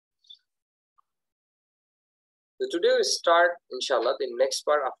So today we start, inshallah, the next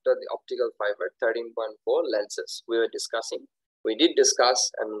part after the optical fiber 13.4 lenses we were discussing. We did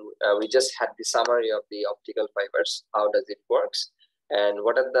discuss and we just had the summary of the optical fibers. How does it works and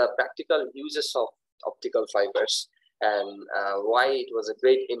what are the practical uses of optical fibers and why it was a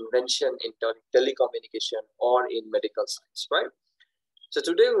great invention in telecommunication or in medical science, right? So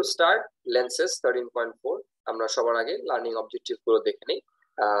today we'll start lenses 13.4. আমরা সবার আগে learning objective গুলো দেখে নেই।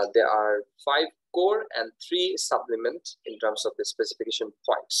 There are 5 core and 3 supplement in terms of the specification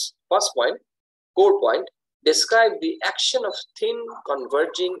points. First point, core point, describe the action of thin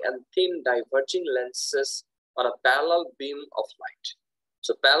converging and thin diverging lenses on a parallel beam of light.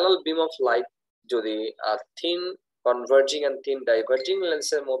 So parallel beam of light যদি thin converging and thin diverging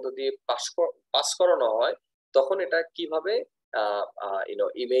লেন্সের মধ্য দিয়ে pass করানো হয় তখন এটা কিভাবে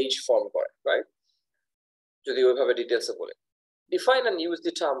image form করে, right? যদি ওইভাবে ডিটেইলসে বলে define and use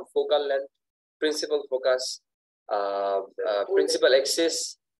the term focal length, principal focus, principal axis,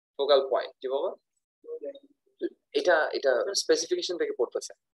 focal point. কি বাবা এটা স্পেসিফিকেশন থেকে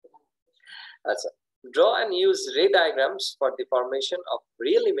পড়তেছে। আচ্ছা, draw and use ray diagrams for the formation of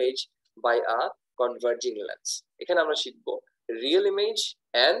real image by a converging lens. এখানে আমরা শিখব real image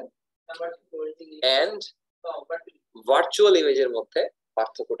and ভার্চুয়াল ইমেজের মধ্যে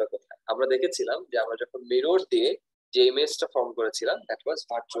পার্থক্যটা কোথায়। আমরা দেখেছিলাম যে আমরা যখন মিরর দিয়ে যে ইমেজটা ফর্ম করেছিলাম দ্যাট ওয়াজ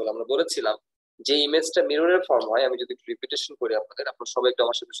ভার্চুয়াল। আমরা বলেছিলাম যে ইমেজটা মিররের ফর্ম হয়, আমি যদি রিপিটেশন করি আপনারা সবাই একটু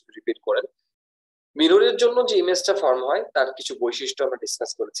আমার সাথে রিপিট করেন। মিররের জন্য যে ইমেজটা ফর্ম হয় তার কিছু বৈশিষ্ট্য আমরা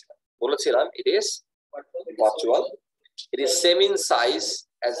ডিসকাস করেছিলাম। বলেছিলাম it is virtual, it is same in size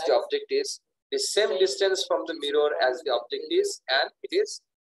as the object is, the same distance from the mirror as the object is, and it is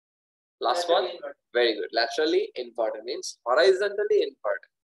last one, very good, laterally inverted means horizontally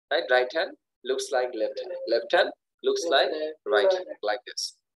inverted, right? Right hand looks like left hand looks like right hand, like this.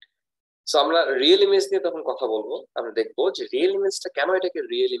 So আমরা real image নিয়ে তখন কথা বলবো, আমরা দেখবো যে real ইমেজটা কেন এটাকে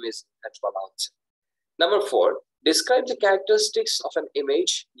রিয়েল ইমেজ বলা হচ্ছে। Number 4, describe the characteristics of an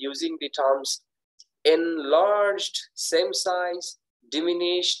image using the terms enlarged, same size,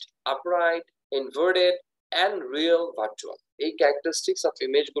 diminished, upright, inverted, and real virtual. এই characteristics of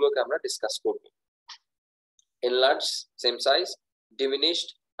image গুলোকে আমরা ডিসকাস করব। enlarged, same size, diminished,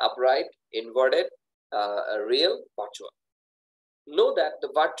 upright, inverted, real, virtual. Know that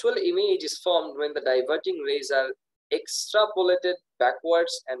the virtual image is formed when the diverging rays are extrapolated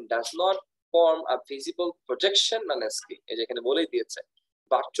backwards and does not form a visible projection on a screen. এই যেখানে বলেই দিয়েছে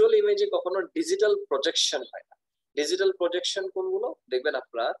virtual ইমেজে কখনো digital projection হয় না। Digital projection কোনগুলো দেখবেন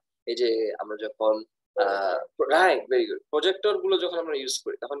আপনারা, এই যে আমরা যখন রাইট, ভেরি গুড, প্রজেক্টর গুলো যখন আমরা ইউজ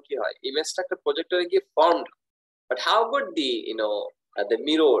করি তখন কি হয়, ইমেজটা একটা প্রজেক্টরে গিয়ে formed. But how about the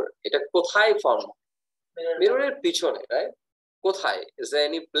mirror, এটা কোথায় ফর্ম? মিররের পিছনে, রাইট? কোথায়? Is there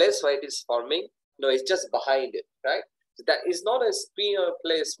any place where it is forming? No, it's just behind it, right? So that is not a screen or a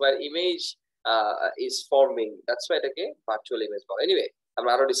place where image is forming. That's why এটাকে virtual image বলে। Anyway,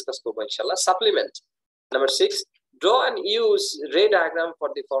 আমরা আরো discuss করব ইনশাআল্লাহ। Supplement. Number 6, draw and use ray diagram for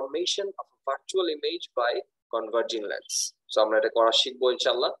the formation of a virtual image by converging lens. So আমরা এটা করা শিখবো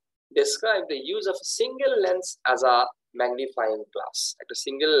ইনশাআল্লাহ। Describe the use of a single lens as a magnifying glass. একটা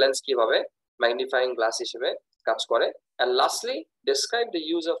সিঙ্গেল লেন্স কিভাবে magnifying glass হিসেবে কাজ করে। And lastly, describe the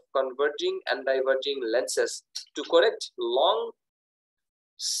use of converging and diverging lenses to correct long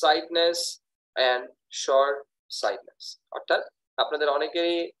sightedness and short sightedness. অর্থাৎ আপনাদের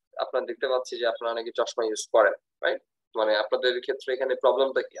অনেকেই, আপনারা দেখতে পাচ্ছি যে আপনারা অনেকে চশমা ইউজ করেন, রাইট? মানে আপনাদের ক্ষেত্রে এখানে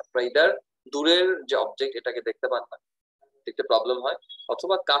প্রবলেমটা কি, আপনারা ইদার দূরের যে অবজেক্ট এটাকে দেখতে পান না, দেখতে প্রবলেম হয়,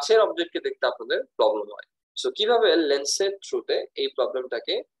 অথবা কাছের অবজেক্টকে দেখতে আপনাদের প্রবলেম হয়। সো কিভাবে লেন্সের থ্রুতে এই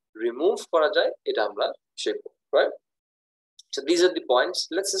প্রবলেমটাকে রিমুভ করা যায় এটা আমরা শিখব, right? So these are the points.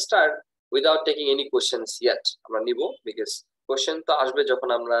 Let's start without taking any questions yet. আমরা নিব because কোশ্চেন তো আসবে যখন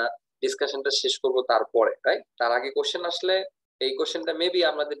আমরা ডিসকাশনটা শেষ করব তারপরে, রাইট? তার আগে কোশ্চেন আসলে এই কোশ্চেনটা মেবি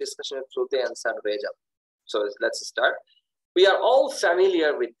আমাদের ডিসকাশনের থ্রুতে অ্যানসার হয়ে যাবে। So let's start. We are all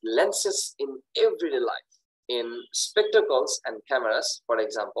familiar with lenses in everyday life. In spectacles and cameras, for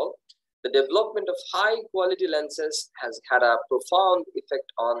example, the development of high quality lenses has had a profound effect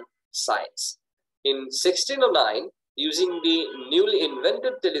on science. In 1609, using the newly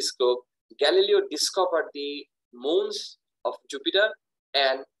invented telescope, Galileo discovered the moons of Jupiter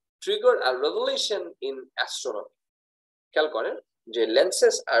and triggered a revolution in astronomy. খেয়াল করেন যে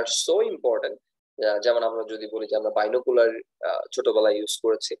lenses are so important. যেমন আমরা যদি বলি যে আমরা binocular ছোটবেলায় ইউজ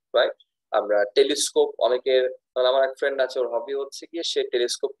করেছি, রাইট? আমরা টেলিস্কোপ, অনেকের, আমার এক ফ্রেন্ড আছে, ওর হবি হচ্ছে কি সে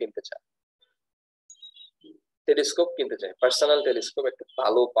টেলিস্কোপ কিনতে চায়, পার্সোনাল টেলিস্কোপ, একটা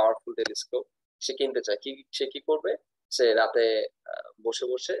ভালো পাওয়ারফুল টেলিস্কোপ সে কিনতে চায়। সে কি করবে, সে রাতে বসে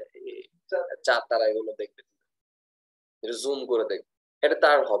বসে চাঁদ তারা এগুলো দেখবে। এটা জুম করে দেখবে, এটা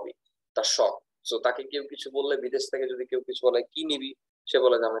তার হবি, তার শখ। সো তাকে কেউ কিছু বললে, বিদেশ থেকে যদি কেউ কিছু বলে কি নিবি, সে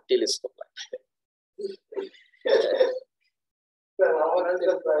বলে যে আমার টেলিস্কোপ লাগবে।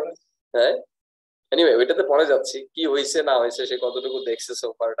 হ্যাঁ, এনিওয়ে ওইটাতে পরে যাচ্ছি, কি হয়েছে না হয়েছে সে কতটুকু দেখছে সো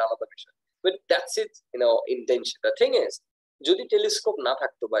ফার এটা আলাদা বিষয়, but that's it intention. The thing is, যদি টেলিস্কোপ না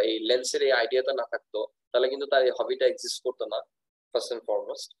থাকতো বা এই লেন্সের এই আইডিয়াটা না থাকতো, তাহলে কিন্তু তার এই হবিটা এক্সিস্ট করতো না first and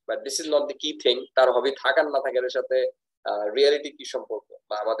foremost. But this is not the কি থিং, তার হবি থাকার না থাকার সাথে রিয়েলিটি কি সম্পর্ক,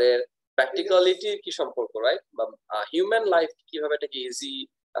 বা আমাদের প্র্যাকটিক্যালিটির কি সম্পর্ক, রাইট? বা হিউম্যান লাইফ কিভাবে এটাকে ইজি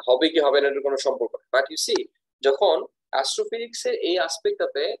হবে কি হবে না এটার কোনো সম্পর্ক নেই। বাট ইউ সি, যখন অ্যাস্ট্রোফিজিক্সের এই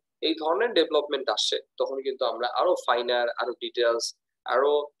আসপেক্টটাতে এই ধরনের ডেভেলপমেন্ট আসছে, তখন কিন্তু আমরা আরো ফাইনার, আরো ডিটেলস,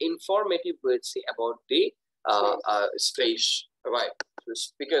 আরো ইনফরমেটিভ হয়েছি about the space, right?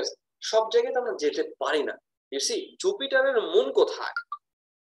 Because সব জায়গায় আমরা যেতে পারি না। ইউ সি, জুপিটারের মুন কোথায়?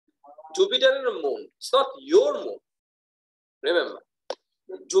 জুপিটারের moon it's not your moon, remember.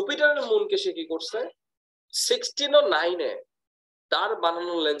 জুপিটারের মুনকে সে কি করছে, 1609-এ তার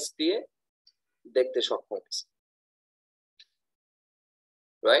বানানো লেন্স দিয়ে দেখতে সক্ষম হয়েছে,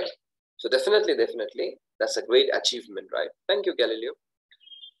 right? So definitely, that's a great achievement, right? Thank you, Galileo.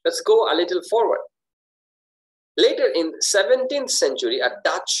 Let's go a little forward. Later in 17th century, a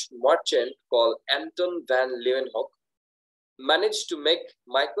Dutch merchant called Anton van Leeuwenhoek managed to make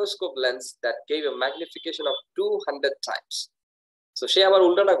microscope lens that gave a magnification of 200 times. So সে আবার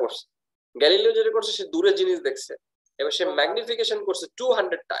উল্টাটা করছে, Galileo যেটা করছে সে দূরের জিনিস দেখছে, এবার সে magnification করছে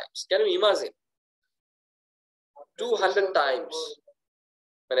 200 Times. Can you imagine 200 Times?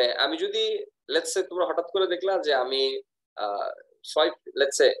 মানে আমি যদি লেটস সে তোমরা হঠাৎ করে দেখলা যে আমি 6,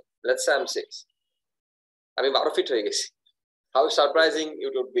 লেটস সে আই এম 6, আমি 12 ফিট হয়ে গেছি, how surprising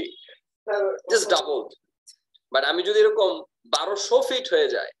it would be, just double. But আমি যদি এরকম 1200 ফিট হয়ে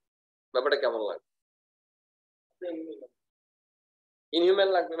যায়, ব্যাপারটা কেমন লাগবে? ইনহিউম্যান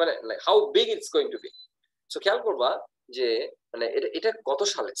লাগবে, মানে how big it's going to B. So খেয়াল করবা যে মানে এটা কত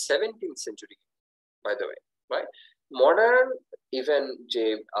সালে, 17th century by the way, right? Modern even যে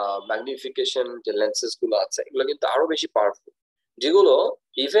ম্যাগনিফিকেশন যে লেন্সেস গুলো আছে, এগুলো কিন্তু আরো বেশি পাওয়ারফুল, যেগুলো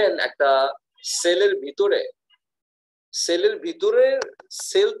ইভেন একটা সেলের ভিতরে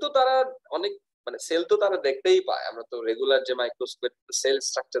সেল তো তারা অনেক, মানে সেল তো তারা দেখতেই পায়, আমরা তো রেগুলার যে মাইক্রোস্কোপ সেল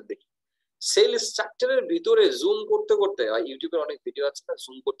স্ট্রাকচার দেখি, সেল স্ট্রাকচারের ভিতরে জুম করতে করতে, ইউটিউবের অনেক ভিডিও আছে না,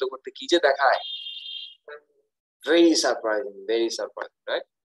 জুম করতে করতে কি যে দেখায়, ভেরি সারপ্রাইজিং, রাইট?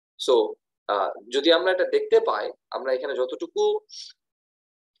 সো যদি আমরা এটা দেখতে পাই, আমরা এখানে যতটুকু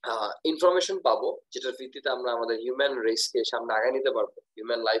ইনফরমেশন পাবো, যেটার ভিত্তিতে আমরা আমাদের হিউম্যান রেসকে সামনে আগায় নিতে পারবো,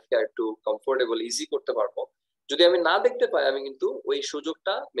 হিউম্যান লাইফকে একটু কমফোর্টেবল ইজি করতে পারবো। যদি আমি না দেখতে পাই, আমি কিন্তু ওই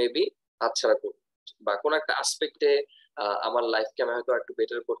সুযোগটা মেবি হাতছাড়া করব, বা কোন একটা আসপেক্টে আমার লাইফকে আমি হয়তো একটু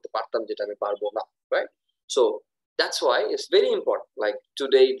বেটার করতে পারতাম, যেটা আমি পারবো না, right? So that's why it's very important, like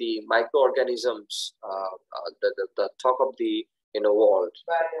today the microorganisms, the talk of the world,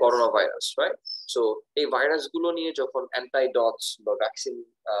 coronavirus, right? So এই ভাইরাস গুলো নিয়ে যখন অ্যান্টাইডটস বা ভ্যাকসিন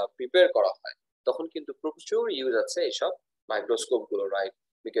প্রিপেয়ার করা হয়, তখন কিন্তু প্রচুর ইউজ আছে এইসব মাইক্রোস্কোপ গুলো, right?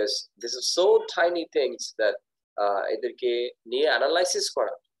 Because this is so tiny things that এদেরকে নিয়ে অ্যানালাইসিস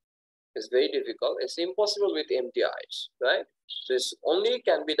করা is very difficult. It's impossible with empty eyes, right? So this only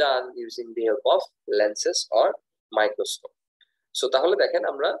can be done using the help of lenses or microscope. So তাহলে দেখেন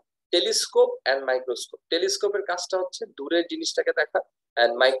আমরা telescope and microscope, টেলিস্কোপের কাজটা হচ্ছে দূরের জিনিসটাকে দেখা,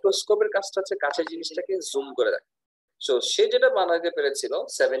 এন্ড মাইক্রোস্কোপের কাজটা হচ্ছে কাছের জিনিসটাকে জুম করে দেখা। সো সে যেটা বানাইতে পেরেছিল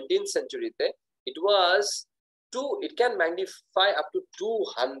 17th সেঞ্চুরিতে, it can magnify up to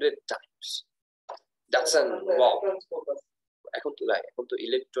 200 times. That's an wow. এখন তো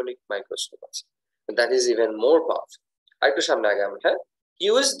ইলেকট্রনিক মাইক্রোস্কোপ আছে, that is even more powerful. আরেকটু সামনে আগে আমরা, হ্যাঁ, he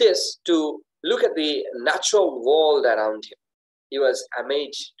used this to look at the natural world around him. He was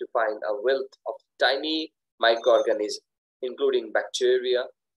amazed to find a wealth of tiny microorganisms, including bacteria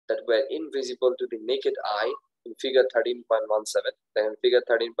that were invisible to the naked eye in figure 13.17. Then figure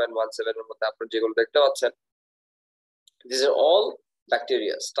 13.17 এর মধ্যে আপনারা যেগুলো দেখতে পাচ্ছেন, these are all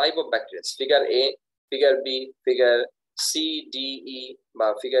bacteria, type of bacteria. Figure A, figure B, figure C, D, E বা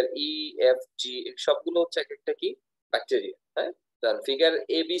figure E, F, G সবগুলো হচ্ছে একটা কি ব্যাকটেরিয়া, হ্যাঁ? Figure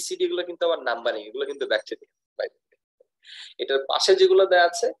A, B, C, D গুলো কিন্তু আবার নাম্বারিং, এগুলো কিন্তু ব্যাকটেরিয়া। এটার পাশে যেগুলো দেয়া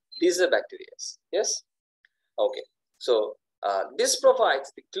আছে, these are bacteria. Yes? Okay. So this provides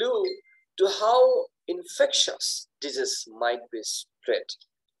the clue to how infectious disease might be spread.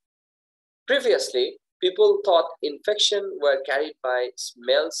 Previously, people thought infection were carried by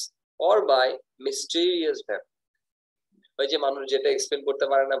smells or by mysterious vapor. ওই যে মানুষ যেটা এক্সপ্লেন করতে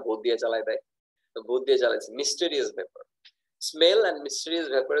পারে না, ভূত দিয়ে চালায় দেয়, তো ভূত দিয়ে চালাইছে mysterious vapour. Smell and mysterious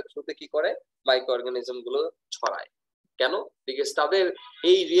ভেপারের থ্রুতে কি করে, মাইক্রো অর্গানিজম গুলো ছড়ায়। কেন? বিকজ তাদের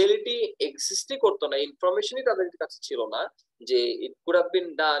এই রিয়েলিটি এক্সিস্টই করতো না, ইনফরমেশনই তাদের কাছে ছিল না যে it could have been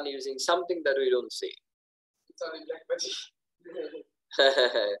done using something that we don't see.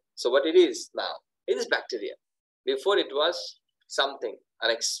 So what it is now, it is bacteria. Before it was something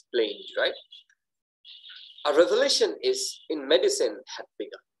unexplained, right? A revelation is in medicine had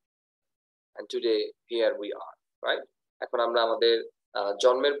begun, and today here we are, right? এখন আমরা আমাদের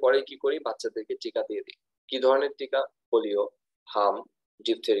জন্মের পরে কি করি, বাচ্চাদেরকে টিকা দিয়ে দিই। কি ধরনের টিকা? পোলিও, হাম,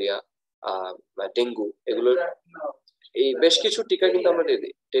 ডিপথেরিয়া, ডেঙ্গু, এগুলো এই বেশ কিছু টিকা কিন্তু আমরা দিয়ে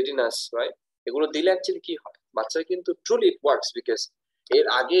দিই, টেটিনাস, রাইট? এগুলো দিলে অ্যাকচুয়ালি কি হয়, বাচ্চারা কিন্তু ট্রুলি ইট ওয়ার্কস, বিকজ এর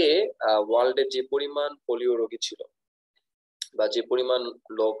আগে ওয়ার্ল্ডের যে পরিমাণ পোলিও রোগী ছিল বা যে পরিমাণ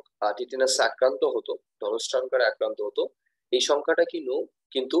লোক টিটেনাস আক্রান্ত হতো, ধনুষ্টঙ্কারে আক্রান্ত হতো, এই সংখ্যাটা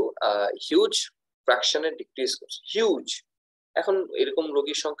কিন্তু হিউজ ফ্র্যাকশনে ডিক্রিজ করছে, হিউজ। এখন এরকম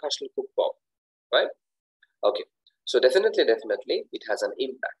রোগীর সংখ্যা আসলে খুব কম, right? Okay, so definitely it has an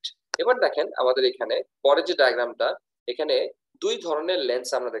impact. এবার দেখেন আমাদের এখানে পরে যে ডায়াগ্রামটা, এখানে দুই ধরনের লেন্স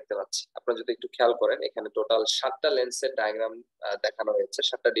আমরা দেখতে পাচ্ছি। আপনারা যদি একটু খেয়াল করেন, এখানে টোটাল 7টা লেন্সের ডায়াগ্রাম দেখানো হয়েছে,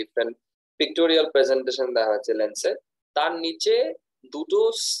 7টা ডিফারেন্ট পিক্টোরিয়াল প্রেজেন্টেশন দেওয়া হয়েছে লেন্সের। তার নিচে দুটো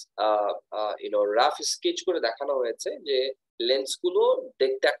রাফ স্কেচ করে দেখানো হয়েছে যে লেন্সগুলো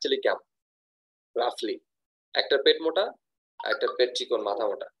দেখতে অ্যাকচুয়ালি কেমন রাফলি। একটা পেট মোটা, একটা পেট চিকন, মাথা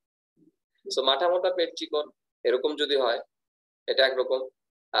মোটা। সো মাথা মোটা পেট চিকন এরকম যদি হয় এটা একরকম,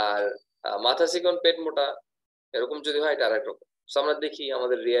 আর মাথা চিকন পেট মোটা এরকম যদি হয় এটা আরেক রকম। সো আমরা দেখি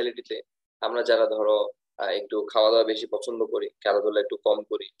আমাদের রিয়ালিটিতে, আমরা যারা ধরো একটু খাওয়া দাওয়া বেশি পছন্দ করি, খেলাধুলা একটু কম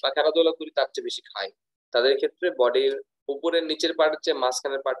করি বা খেলাধুলা করি তার চেয়ে বেশি খাই, তাদের ক্ষেত্রে বডির উপরের নিচের পার্টের চেয়ে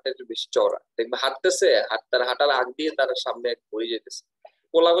মাঝখানের পার্টটা একটু বেশি চওড়া। দেখবে হাঁটতেছে, তার হাঁটার আগ দিয়ে তার সামনে এক পড়ে যেতেছে।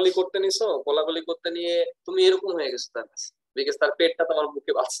 কোলাগুলি করতে নিছো, কোলাগুলি করতে নিয়ে তুমি এরকম হয়ে গেছো তার কাছে, বিকজ তার পেটটা তোমার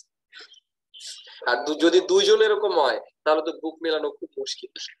বুকে বাঁচছে। আর যদি দুইজন এরকম হয় তাহলে তো বুক মেলানো খুব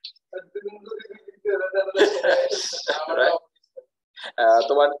মুশকিল।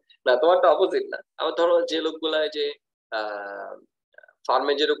 তোমার না, তোমারটা অপোজিট না। আমার ধরো যে লোকগুলা যে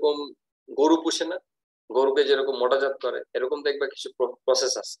ফার্মে যেরকম গরু পুষে না, গরুকে যেরকম মোটাজাত করে, এরকম দেখবে কিছু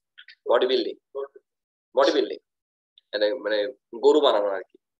প্রসেস আছে বডি বিল্ডিং মানে গরু বানানো আর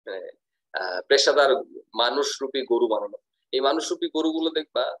কি, মানে পেশাদার মানুষ রূপী গরু বানানো। এই মানুষ রূপী গরুগুলো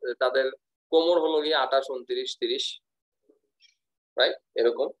দেখবা তাদের কোমর হলো গিয়ে 28, 29, 30, রাইট?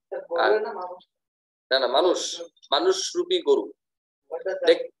 এরকম। না মানুষ রূপী গরু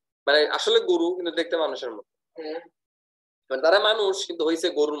মানে আসলে গরু কিন্তু দেখতে মানুষের মতো, মানে তারা মানুষ কিন্তু হয়েছে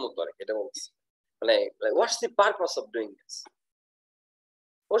গরুর মতো আর কি, এটা বলছি। মানে হোয়াটস the purpose of doing this?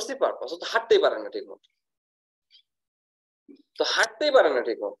 What's the purpose? তো হাঁটতেই পারে না ঠিক মতো,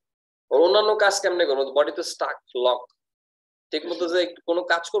 ওর অন্যান্য কাজ কেমনে করবো? বডি তো স্টাক, লক, ঠিক মতো যে কোনো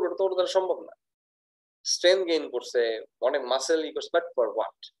কাজ করবে তো ওর দ্বারা সম্ভব না। স্ট্রেংথ গেইন করছে, অনেক মাসেল ই করছে, but for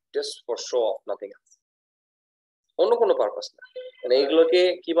what? Just for show off, nothing else, অন্য কোনো পারপাস না। মানে এগুলোকে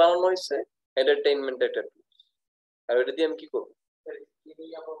কি বানানো হয়েছে? এন্টারটেইনমেন্ট একটা টুল। আর এটা দিয়ে আমি কি করবো?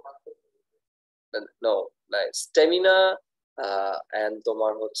 নো, স্ট্যামিনা এন্ড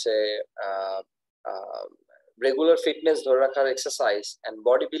তোমার হচ্ছে রেগুলার ফিটনেস ধরে রাখার exercise and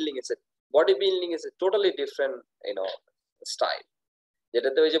body building is a totally different style.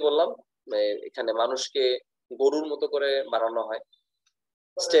 যেটাতে ওই যে বললাম এখানে মানুষকে গরুর মতো করে বানানো হয়,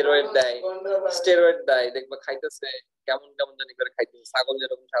 স্টেরয়েড দেয়, দেখবা খাইতেছে কেমন কেমন জানি করে খাইতেছে, ছাগল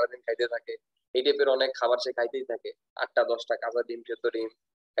যেরকম সারাদিন খাইতে থাকে এই টাইপের অনেক খাবার সে খাইতেই থাকে, 8টা 10টা কাঁচা ডিম, সেদ্ধ ডিম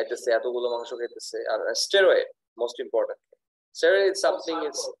খাইতেছে, এতগুলো মাংস খাইতেছে। আর steroid, most important, steroid is something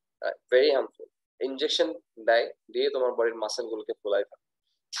is very harmful. Injection দেয়, দিয়ে তোমার বডির মাসেল গুলোকে ফুলাই ফেলে,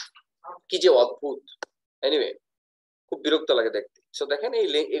 কি যে অদ্ভুত। এনিওয়ে, খুব বিরক্ত লাগে দেখতে। সো দেখেন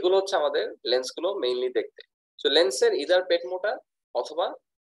এগুলো হচ্ছে আমাদের লেন্স গুলো মেইনলি দেখতে। সো লেন্সের ইদার পেট মোটা অথবা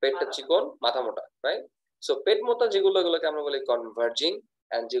পেটটা চিকন, মাথা মোটা, রাইট? সো পেট মোটা যেগুলো, এগুলোকে আমরা বলি কনভার্জিং,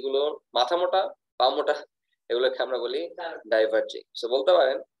 এন্ড যেগুলো মাথা মোটা পা মোটা এগুলোকে আমরা বলি ডাইভার্জিং। সো বলতে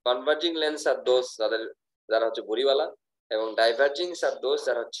পারেন কনভার্জিং লেন্স আর দোজ যারা হচ্ছে বড়িওয়ালা, এবং ডাইভার্জিং আর দোজ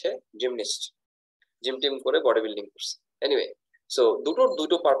যারা হচ্ছে জিমনিস্ট, জিম টিম করে বডি বিল্ডিং করছে। এনিওয়ে, সো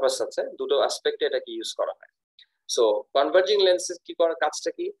দুটো পারপাস আছে, দুটো অ্যাসপেক্টে এটাকে ইউজ করা হয়। So converging lenses কি করে, কাজটা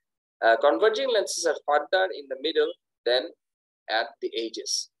কি? Converging lenses are further in the middle than at the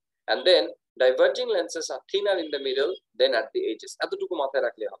edges, and then diverging lenses are thinner in the middle than at the edges. এতটুকু মাথায়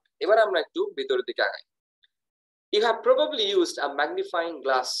রাখলে হবে। এবার আমরা একটু ভিতরের দিকে আগাই। You have probably used a magnifying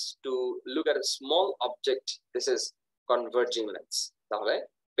glass to look at a small object. This is converging lens. তাহলে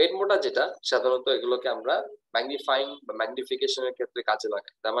পেট মোটা যেটা, সাধারণত এগুলোকে আমরা ম্যাগনিফাইং বা ম্যাগনিফিকেশনের ক্ষেত্রে কাজে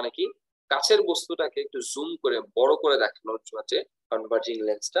লাগাই। তার মানে কি, কাছের বস্তুটাকে একটু জুম করে বড় করে দেখানোর জন্য কনভার্জিং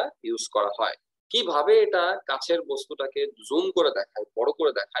লেন্সটা ইউজ করা হয়। কিভাবে এটা কাছের বস্তুটাকে জুম করে দেখায়, বড়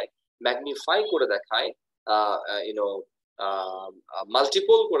করে দেখায়, ম্যাগনিফাই করে দেখায়, ইউনো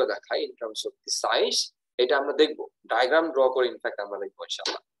মাল্টিপল করে দেখায় in terms of the size, এটা আমরা দেখবো ডায়াগ্রাম ড্র করে ইনফ্যাক্ট আমরা দেখবো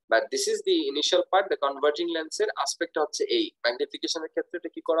ইনশাআল্লাহ। But this is the initial part. The converging লেন্সের অ্যাসপেক্টটা হচ্ছে এই ম্যাগনিফিকেশনের ক্ষেত্রে এটা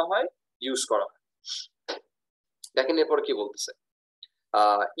কি করা হয়, ইউজ করা হয়। দেখেন এরপর কি বলতেছে,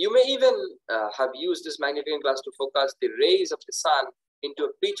 you may even have used this magnifying glass to focus the rays of the sun into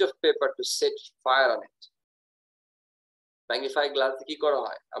a piece of paper to set fire on it. Magnify glass কি করা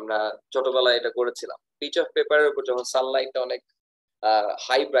হয়, আমরা ছোটবেলায় এটা করেছিলাম। পিচ অফ পেপারের উপর যখন সানলাইটটা অনেক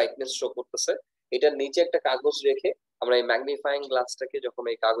হাই ব্রাইটনেস শো করতেছে, এটার নিচে একটা কাগজ রেখে আমরা এই ম্যাগনিফাইং গ্লাসটাকে যখন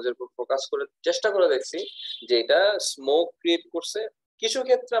এই কাগজের উপর ফোকাস করে চেষ্টা করে দেখছি যে এটা স্মোক ক্রিয়েট করছে। কিছু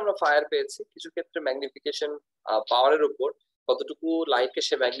ক্ষেত্রে আমরা ফায়ার পেয়েছি, কিছু ক্ষেত্রে ম্যাগনিফিকেশন পাওয়ারের উপর কতটুকু লাইটকে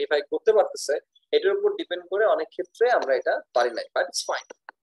সে ম্যাগনিফাই করতে পারতেছে এটার উপর ডিপেন্ড করে অনেক ক্ষেত্রে আমরা এটা পারি নাই, but it's fine,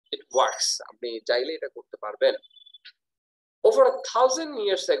 it works, আপনি চাইলে এটা করতে পারবেন। Over 1,000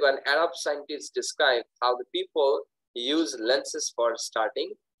 years ago, an Arab scientist described how the people use lenses for starting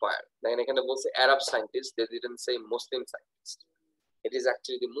fire. Then এখানে বলছে Arab scientist, they didn't say Muslim scientist. It is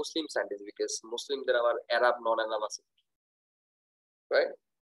actually the Muslim scientist because Muslimদের আবার Arab non-Arab আছে, right?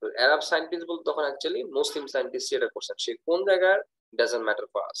 So Arab scientist বলতে তখন actually Muslim scientist এটা করছেন, সে কোন জায়গার doesn't matter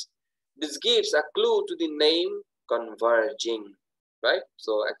for us. This gives a clue to the name converging, right?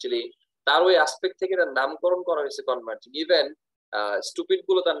 So actually তার ওই অ্যাসপেক্ট থেকে তার নামকরণ করা হয়েছে কনভার্জিং। ইভেন স্টুপিড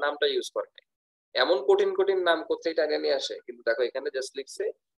গুলো তার নামটা ইউজ করে নাই, এমন কঠিন কঠিন নাম কোথায় টাইনে নিয়ে আসে, কিন্তু দেখো এখানে জাস্ট লিখছে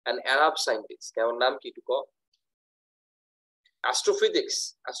অ্যান আরব সায়েন্টিস্ট। কেমন নাম কি টুকো, astrophysics.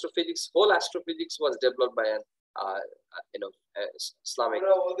 Astrophysics, whole astrophysics was developed by an Islamic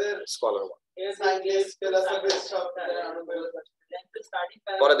scholar.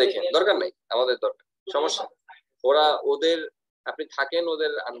 পরে দেখেন, দরকার নাই আমাদের, দরকার সমস্যা, ওরা ওদের আপনি থাকেন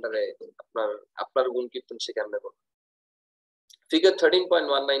ওদের আন্ডারে, আপনার গুণ কীর্তন সে কেমনে করবে। Figure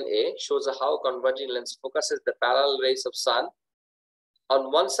 13.19a shows how converging lens focuses the parallel rays of sun. On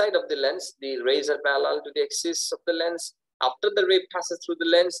one side of the lens, the rays are parallel to the axis of the lens. After the ray passes through the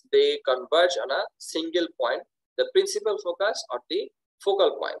lens, they converge on a single point, the principal focus or the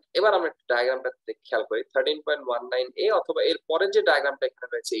focal point. এবার আমরা ডায়াগ্রামটা খেয়াল করি 13.19a অথবা এর পরে যে ডায়াগ্রামটা এখানে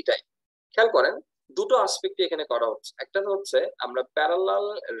রয়েছে এটাই খেয়াল করেন। দুটো অ্যাসপেক্টে এখানে করা হচ্ছে, একটা হচ্ছে আমরা প্যারালাল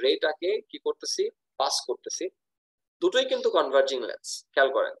রেটাকে কি করতেছি, পাস করতেছি। দুটোই কিন্তু কনভার্জিং লেন্স, খেয়াল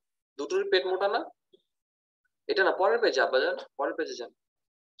করেন দুটোর পেট মোটা না, এটা না পরের পেজে, আব্বা যান পরের পেজে যান,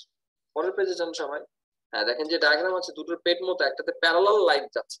 পরের পেজে যান সবাই। হ্যাঁ দেখেন যে ডায়াগ্রাম আছে দুটোর পেট মোটা, একটাতে প্যারালাল লাইট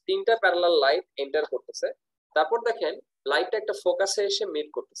যাচ্ছে, তিনটা প্যারালাল লাইট এন্টার করতেছে, তারপর দেখেন লাইটটা একটা ফোকাসে এসে মিট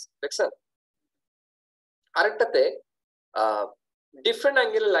করতেছে, দেখছেন। আরেকটাতে ডিফারেন্ট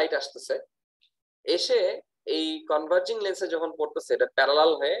অ্যাঙ্গেলে লাইট আসতেছে, এসে এই কনভার্জিং লেন্সে যখন পড়তেছে এটা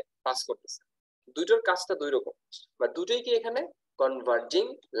প্যারালাল হয়ে পাস করতেছে। দুটোর কাজটা দুই রকম, বা দুটোই কি এখানে কনভার্জিং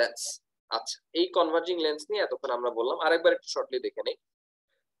লেন্স। আচ্ছা, এই কনভার্জিং লেন্স নিয়ে এতক্ষণ আমরা বললাম, আরেকবার একটু শর্টলি দেখে নেই।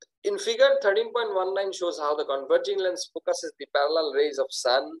 In figure 13.19 shows how the converging lens focuses the parallel rays of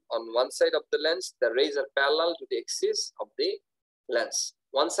sun on one side of the lens. The rays are parallel to the axis of the lens.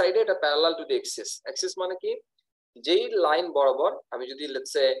 One side এটা parallel to the axis. Axis মানে কি, যেই line বরাবর আমি যদি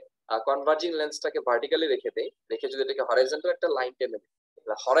let's say converging লেন্সটাকে vertically রেখে দেই, রেখে যদি এটাকে হরাইজন্টাল একটা লাইন টেনে দিই,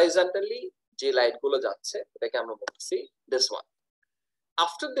 হরাইজন্টালি যে লাইট গুলো যাচ্ছে এটাকে আমরা বলছি this one.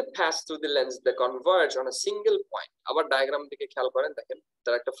 After they pass through the lens, they converge on a single point. আবার ডায়াগ্রাম দিকে খেয়াল করেন, দেখেন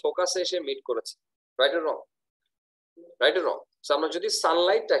তার একটা ফোকাসে এসে মিট করেছে, right or wrong, right or wrong. So আমরা যদি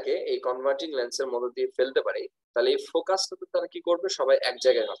সানলাইটটাকে এই কনভার্জিং লেন্সের মধ্যে দিয়ে ফেলতে পারি, তাহলে এই ফোকাসটাতে তারা কি করবে, সবাই এক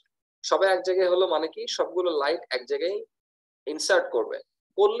জায়গায় হবে। সবাই এক জায়গায় হলো মানে কি, সবগুলো লাইট এক জায়গায় ইনসার্ট করবে,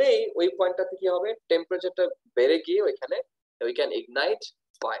 করলেই ওই পয়েন্টটাতে কি হবে, টেম্পারেচারটা বেড়ে গিয়ে ওইখানে উই ক্যান ইগনাইট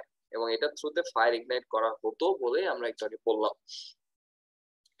ফায়ার, এবং এটা থ্রুতে ফায়ার ইগনাইট করা হতো বলে আমরা একটু আগে বললাম।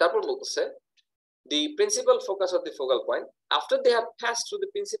 তারপর বলতেছে the principal focus of the focal point, after they have passed through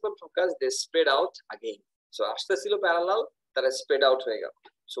the principal focus they spread out again. So আসতে ছিল প্যারালাল, তারা spread out হয়ে গেল।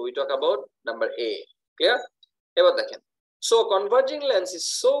 So we talk about number A, clear? এবার দেখেন, so converging lens is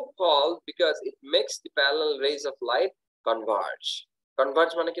so called because it makes the parallel rays of light converge.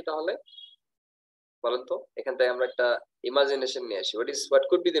 Converge মানে কি তাহলে বলেন তো, এখান থেকে আমরা একটা ইমাজিনেশন নিয়ে আসি, what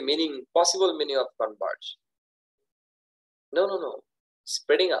could be the meaning, possible meaning of converge? No,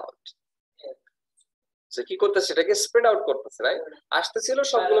 spreading out. সে কি করতেছে, সেটাকে স্প্রেড আউট করতেছে, রাইট? আসতেছিল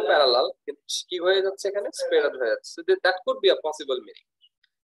সবগুলো প্যারালাল, কিন্তু কি হয়ে যাচ্ছে এখানে, স্প্রেড আউট হয়ে যাচ্ছে। That could be a possible meaning.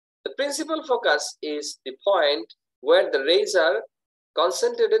 The principal focus is the point wire the raise R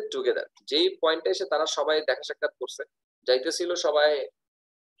concentrated together. যেই পয়েন্টে এসে তারা সবাই দেখা সাক্ষাৎ করছে, যাইতেছিল সবাই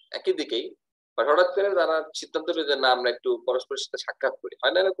একই দিকেই, বাট হঠাৎ করে তারা সিদ্ধান্ত নিল যে না আমরা একটু পরস্পরের সাথে সাক্ষাৎ করি,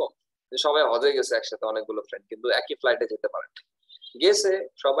 হয় না এরকম? সবাই হজে গেছে একসাথে অনেকগুলো ফ্রেন্ড, কিন্তু একই ফ্লাইটে যেতে পারে না। গেছে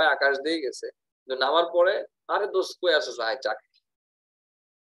সবাই আকাশ দিয়ে গেছে, কিন্তু নামার পরে আরে দোস্ত কই আসছিস, আয় চা,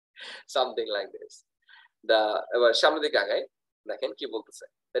 সামথিং লাইক দিস। এবার সামনের দিকে আগাই, দেখেন কি বলতেছে।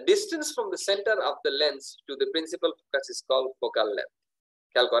 The distance from the center of the lens to the principal focus is called focal length.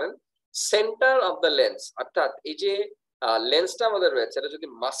 খেয়াল করেন, সেন্টার অফ দ্য লেন্স, অর্থাৎ এই যে লেন্সটা আমাদের রয়েছে, এটা যদি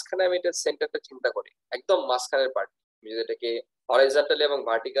মাঝখানে আমি এটা সেন্টারটা চিন্তা করি, একদম মাঝখানের পার্ট, আমি যদি এটাকে হরাইজন্টালি এবং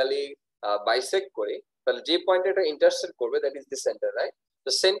ভার্টিক্যালি বাইসেক্ট করি, তাহলে যে পয়েন্টে এটা ইন্টারসেক্ট করবে that is the centre, right? তো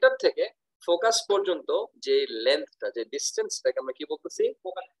সেন্টার থেকে ফোকাস পর্যন্ত যে লেন্থটা, যে ডিস্টেন্সটাকে আমরা কি বলতেছি?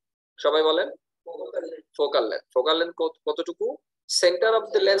 সবাই বলেন ফোকাল লেন্থ। ফোকাল লেন্থ কতটুকু? সেন্টার অফ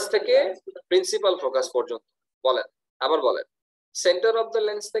দ্য লেন্স থেকে প্রিন্সিপাল ফোকাস পর্যন্ত। বলেন, আবার বলেন। সেন্টার অফ দ্য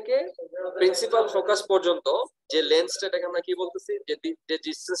লেন্স থেকে প্রিন্সিপাল ফোকাস পর্যন্ত যে লেন্সটা, এটাকে আমরা কি বলতেছি? যে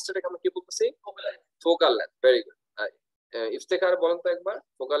ডিস্টেন্সটাকে আমরা কি বলতেছি? Focal length. Very good. Iftekhar বলেন তো একবার,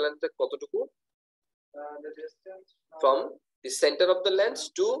 ফোকাল লেন্থ কতটুকু? From the centre of the lens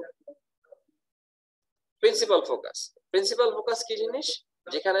two principal focus. Principal focus কি জিনিস?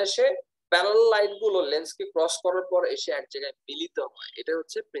 যেখানে এসে প্যারালাল লাইট গুলো লেন্সকে ক্রস করার পর এসে এক জায়গায় মিলিত হয়, এটা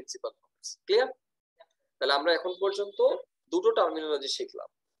হচ্ছে প্রিন্সিপাল ফোকাস। ক্লিয়ার? তাহলে আমরা এখন পর্যন্ত দুটো টার্মিনোলজি শিখলাম,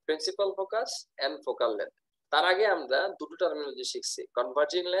 principal focus and focal length. তার আগে আমরা দুটো টার্মিনোলজি শিখছি,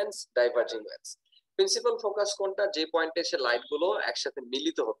 converging lens, diverging lens. Principal focus কোনটা? যে পয়েন্টে এসে লাইট গুলো একসাথে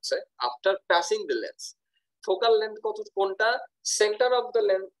মিলিত হচ্ছে after passing the lens. Focal length কোনটা? সেন্টার অফ দ্য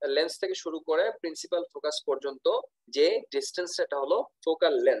লেন্স থেকে শুরু করে প্রিন্সিপাল ফোকাস পর্যন্ত যে ডিস্টেন্স, সেটা হলো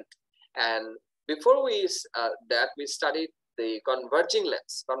focal length. And before that we studied the converging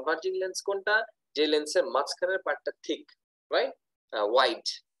lens. Converging lens কোনটা? যে লেন্সের মাঝখানের পার্টটা থিক, রাইট, ওয়াইড,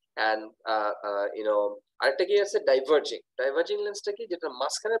 এন্ড আরেকটা কি আছে? ডাইভার্জিং। ডাইভার্জিং লেন্সটা কি? যেটা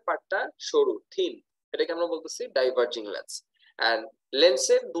মাঝখানের পার্টটা সরু, থিন, এটাকে আমরা বলতেছি ডাইভার্জিং লেন্স। এন্ড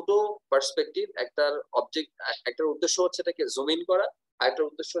লেন্সের দুটো পার্সপেক্টিভ, একটার অবজেক্ট, একটার উদ্দেশ্য হচ্ছে এটাকে জুম ইন করা, আরেকটার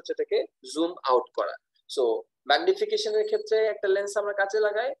উদ্দেশ্য হচ্ছে এটাকে জুম আউট করা। সো ম্যাগনিফিকেশনের ক্ষেত্রে একটা লেন্স আমরা কাজে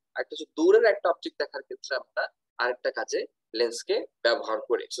লাগাই, একটা হচ্ছে দূরের একটা অবজেক্ট দেখার ক্ষেত্রে আমরা আরেকটা কাজে লেন্সকে ব্যবহার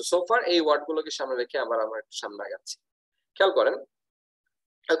করি। সো ফার এই ওয়ার্ড গুলোকে সামনে রেখে আমরা একটু সামনে আগাচ্ছি। খেয়াল করেন,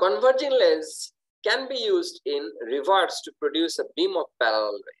 a converging lens can be used in reverse to produce a beam of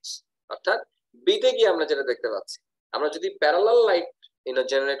parallel rays. অর্থাৎ বিতে গিয়ে আমরা যেটা দেখতে পাচ্ছি, আমরা যদি প্যারালাল লাইট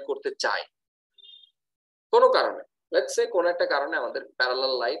জেনারেট করতে চাই কোনো কারণে, লেটস সে কোন একটা কারণে আমাদের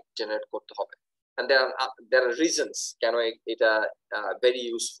প্যারালাল লাইট জেনারেট করতে হবে, and there are reasons কেন এটা ভেরি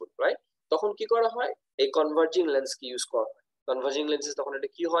ইউজফুল, রাইট? তখন কি করা হয়? এই কনভার্জিং লেন্স কি ইউজ করা হয়। কনভার্জিং লেন্সে তখন এটা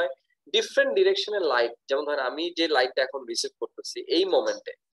কি হয়? ডিফারেন্ট ডিরেকশনের লাইট, যেমন ধরেন আমি যে লাইটটা এখন রিসিভ করতেছি এই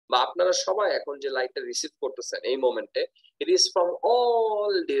মোমেন্টে, বা আপনারা সবাই এখন যে লাইটটা রিসিভ করতেছেন এই মোমেন্টে, it is from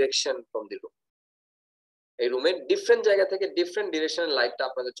all direction from the room. এই রুমের ডিফারেন্ট জায়গা থেকে ডিফারেন্ট ডিরেকশনের লাইটটা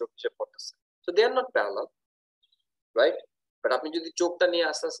আপনাদের চোখে এসে পড়তেছে। So they are not parallel, right? But আপনি যদি চোখটা নিয়ে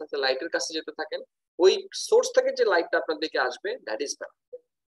আস্তে আস্তে আস্তে লাইটের কাছে যেতে থাকেন, ওই সোর্স থেকে যে লাইটটা আপনার দিকে আসবে দ্যাট ইজ প্যারালাল।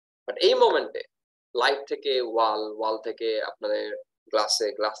 বাট এই মোমেন্টে লাইট থেকে ওয়াল, ওয়াল থেকে আপনাদের গ্লাসে,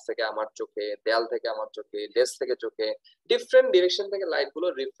 গ্লাস থেকে আমার চোখে, দেয়াল থেকে আমার চোখে, ডেস্ক থেকে চোখে, ডিফারেন্ট ডিরেকশন থেকে লাইট গুলো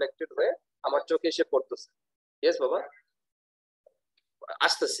রিফ্লেক্টেড হয়ে আমার চোখে এসে পড়তেছে। ইয়েস বাবা,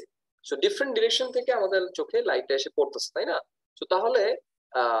 আসতেছে। সো ডিফারেন্ট ডিরেকশন থেকে আমাদের চোখে লাইটটা এসে পড়তেছে, তাই না? সো তাহলে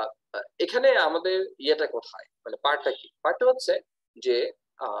এখানে আমাদের ইয়েটা কোথায়, মানে পার্টটা কি? পার্টটা হচ্ছে যে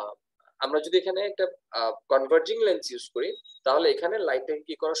আমরা যদি এখানে একটা কনভার্জিং লেন্স ইউজ করি, তাহলে এখানে লাইটটাকে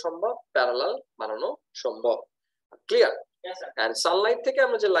কি করা সম্ভব? প্যারালাল বানানো সম্ভব। ক্লিয়ার? এন্ড সানলাইট থেকে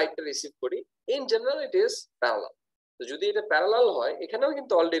আমরা যে লাইটটা রিসিভ করি, in general it is parallel. তো যদি এটা প্যারালাল হয়, এখানেও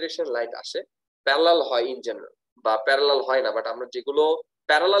কিন্তু অল ডিরেকশন লাইট আসে, প্যারালাল হয় ইন জেনারেল, বা প্যারালাল হয় না, বাট আমরা যেগুলো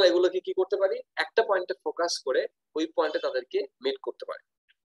প্যারালাল এগুলোকে কি করতে পারি? একটা পয়েন্টে ফোকাস করে ওই পয়েন্টে তাদেরকে মিট করতে পারি।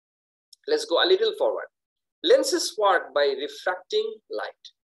 Let's go a little forward. Lenses work by refracting light.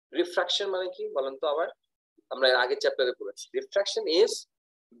 Refraction মানে কি বলেন তো আবার? আমরা আগের চ্যাপ্টারে পড়েছি, refraction is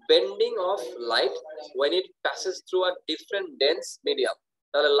bending of light when it passes through a different dense medium.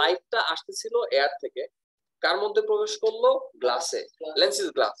 তাহলে লাইটটা আসতেছিল এয়ার থেকে, কার মধ্যে প্রবেশ করলো? গ্লাসে। Lens is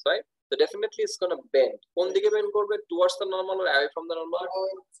glass, right? So definitely it's going to bend. কোন দিকে বেন্ড করবে? towards the normal or away from the normal?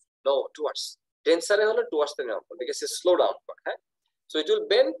 No, towards. টেন্সারে হলো towards the normal, because it's slow down, হ্যাঁ? So it will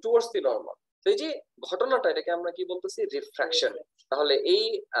bend towards the normal. তো এই যে ঘটনাটা, এটাকে আমরা কি বলতেছি? রিফ্রাকশন। তাহলে এই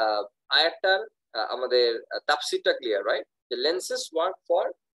আয়াতটার আমাদের তাফসীরটা clear, right? The lenses work for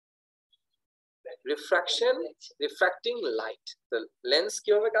refraction, রিফ্রাক্টিং light. তো লেন্স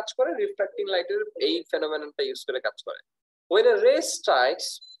কিভাবে কাজ করে? রিফ্রাক্টিং লাইটের এই ফেনোমেননটা ইউজ করে কাজ করে। when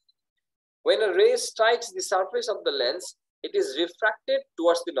a ray strikes the surface of the lens, it is refracted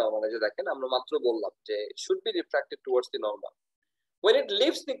towards the normal. এই যে দেখেন, আমরা মাত্র বললাম যে should be refracted towards the normal. when it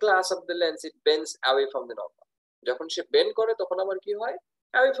leaves the glass of the lens it bends away from the normal. যখন সে bend করে তখন আবার কি হয়,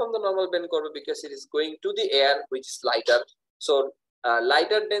 away from the normal bend করবে, because it is going to the air which is lighter. So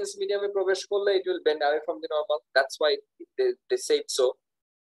lighter dense medium এ প্রবেশ করলে it will bend away from the normal. That's why they say it so.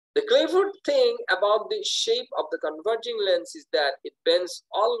 The clever thing about the shape of the converging lens is that it bends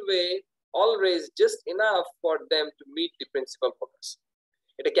always just enough for them to meet the principal focus.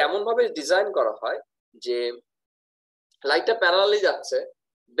 এটা কেমন ভাবে design করা হয় যে লাইটটা parallelly যাচ্ছে,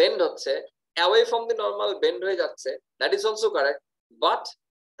 bend হচ্ছে, away from the normal bend হয়ে যাচ্ছে, that is also correct, but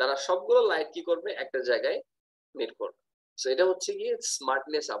তারা সবগুলো লাইট কি করবে, একটা জায়গায় মিট করবে। সো এটা হচ্ছে কি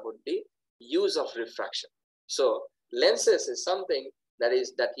smartness about the use of refraction. So lenses is something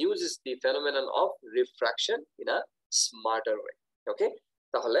that uses the phenomenon of refraction in a smarter way. ওকে,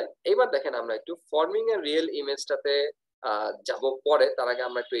 তাহলে এবার দেখেন আমরা একটু ফর্মিং এ রিয়েল ইমেজটাতে যাব পরে, তার আগে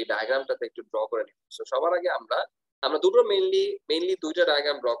আমরা একটু এই ডায়াগ্রামটাতে একটু ড্র করে নিব। সো সবার আগে আমরা দুটো মেইনলি দুইটা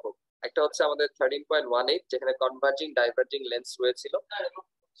ডায়াগ্রাম ড্র করব। একটা হচ্ছে আমাদের 13.18 যেখানে কনভার্জিং ডাইভার্জিং লেন্স রয়েছিল,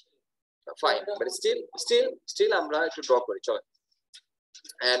 ফাইন, বাট স্টিল আমরা একটু ড্র করি, চলো।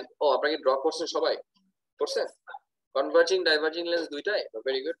 এন্ড আপনারা কি ড্র করছেন, সবাই করছেন কনভার্জিং ডাইভার্জিং লেন্স দুইটাই?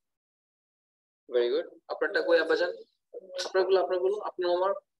 Very good. আপনারটা কই আব্বাজান? আপনারগুলো আপনি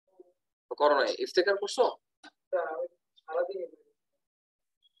আমার করো নাই, ইফতেখার করছো?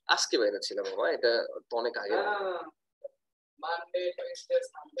 আজকে বাইরে ছিল বাবা, এটা তো অনেক আগে,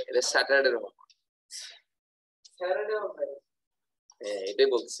 এটা স্যাটারডে এটাই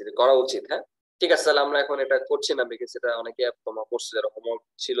বলছি, করা উচিত। হ্যাঁ ঠিক আছে, তাহলে আমরা এখন এটা করছি না, বিকজ এটা অনেকে তোমার করছে যারা হোমওয়ার্ক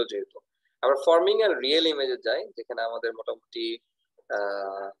ছিল যেহেতু। আমরা ফর্মিং আর রিয়েল ইমেজে যাই, যেখানে আমাদের মোটামুটি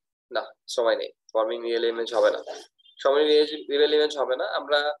না সময় নেই, ফর্মিং রিয়েল ইমেজ হবে না,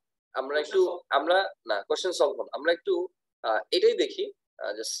 আমরা একটু না কোশ্চেন সলভ করব, আমরা একটু এটাই দেখি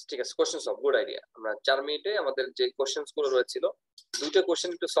জাস্ট, ঠিক আছে? Question solve, good idea. আমরা 4 মিনিটে আমাদের যে কোশ্চেনস গুলো রয়েছিল দুইটা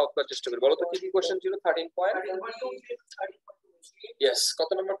কোশ্চেন একটু সলভ করার চেষ্টা করি। বলো তো কি কি কোশ্চেন ছিল? 13. ইয়েস, কত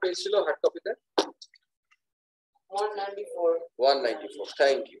নম্বর পেজ ছিল হার্ড কপিতে? 194।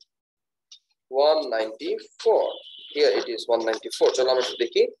 Thank you, 194। Here it is 194। চলো আমরা একটু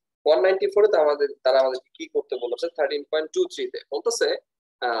দেখি 194 এ তারা আমাদের কি করতে বলেছে। 13.23 তে বলতেছে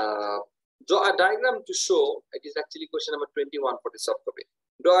draw a diagram to show, it is actually question number 21 for the soft copy.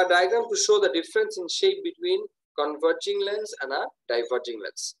 Draw a diagram to show the difference in shape between converging lens and a diverging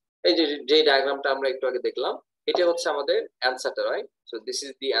lens. এই যে ডায়াগ্রামটা আমরা একটু আগে দেখলাম, এটা হচ্ছে আমাদের অ্যানসারটা, right? So this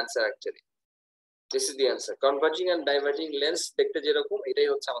is the answer, actually this is the answer. Converging and diverging lens দেখতে যেরকম, এটাই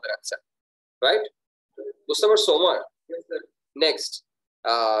হচ্ছে আমাদের অ্যানসার, রাইট? বুঝতে পারছো Omar? Next,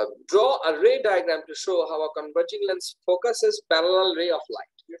 draw a ray diagram to show how a converging lens focuses parallel ray of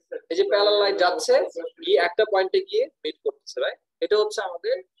light. এই যে parallel light যাচ্ছে, গিয়ে একটা পয়েন্টে গিয়ে মিট করতেছে, রাইট? এটা হচ্ছে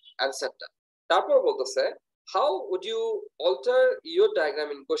আমাদের অ্যানসারটা। তারপর বলতেছে how would you alter your diagram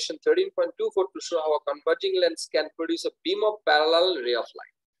in question 13.24 to show how a converging lens can produce a beam of parallel ray of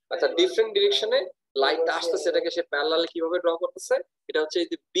light. আচ্ছা, ডিফারেন্ট ডিরেকশনে লাইট আসতেছে, সেটাকে সে প্যারালাল কিভাবে ড্র করতেছে? এটা হচ্ছে এই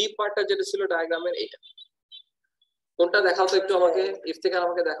যে বি পার্টটা যেটা ছিল ডায়াগ্রামের, এইটা কোনটা দেখাও তো একটু আমাকে, ইফতেখার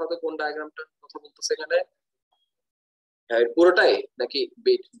আমাকে দেখাও তো কোন ডায়াগ্রামটা কথা বলতেছে এখানে, পুরোটাই নাকি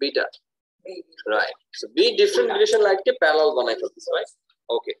beta? Right, so B different direction লাইটকে parallel বানাই ফেলতেছে, রাইট?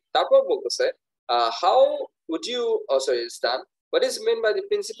 ওকে, তারপর বলতেছে how would you also is done what is meant by the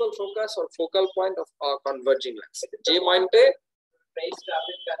principal focus or focal point of a converging lens? যে পয়েন্টে rays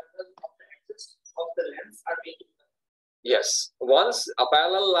travel parallel of the axis of the lens are making, yes, once a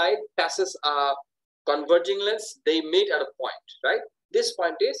parallel light passes a converging lens they meet at a point, right? This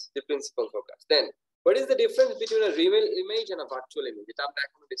point is the principal focus. Then what is the difference between a real image and a virtual image? এটা আমরা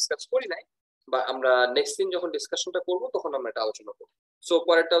এখনো discuss করি নাই, বা আমরা next দিন যখন ডিসকাশনটা করব তখন আমরা এটা আলোচনা করব। সো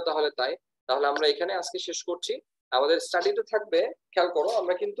পরেরটাও তাহলে আমরা এখানে আজকে শেষ করছি। আমাদের স্টাডিতে থাকবে, খেয়াল করো,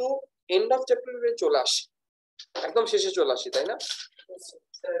 আমরা কিন্তু এন্ড অফ চ্যাপ্টারে চলে আসি, একদম শেষে চলে আসি, তাই না?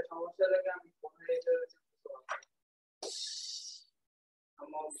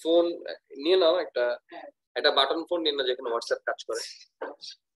 ফোন নিয়ে নাও, একটা বাটন ফোন নিয়ে নাও যেখানে হোয়াটসঅ্যাপ কাজ করে।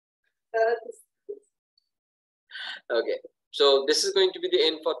 Okay, so this is going to be the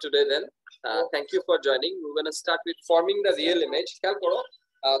end for today then. Thank you for joining. We're going to start with forming the real image. খেয়াল করো,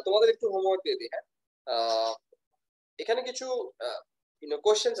 তোমাদের একটু হোমওয়ার্ক দিয়ে দিই। হ্যাঁ, এখানে কিছু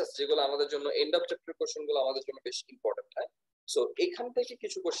কোশ্চেন্স আছে যেগুলো আমাদের জন্য এন্ড অফ চ্যাপ্টার কোশ্চেন গুলো আমাদের জন্য বেশ ইম্পর্টেন্ট। হ্যাঁ, সো এখান থেকে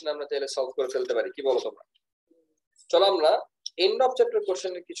কিছু কোশ্চেন আমরা চাইলে সলভ করে ফেলতে পারি, কি বলো তোমরা? চলো আমরা এন্ড অফ চ্যাপ্টার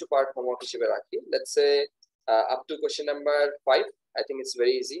কোশ্চেনের কিছু পার্ট হোমওয়ার্ক হিসেবে রাখি। Let's say up to question number 5. I think it's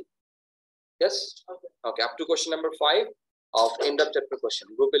very easy. Yes, okay, up to question number 5 of end of chapter question.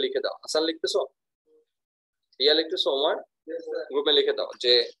 গ্রুপে লিখে দাও। হাসান লিখতেছো? রিয়া লিখতেছো? ওমর? গ্রুপে লিখে দাও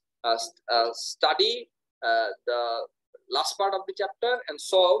যে study the last part of the chapter and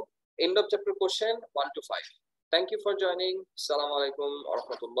solve end of chapter question 1 to 5. Thank you for joining. Assalamu alaikum wa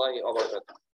rahmatullahi wa barakatuh.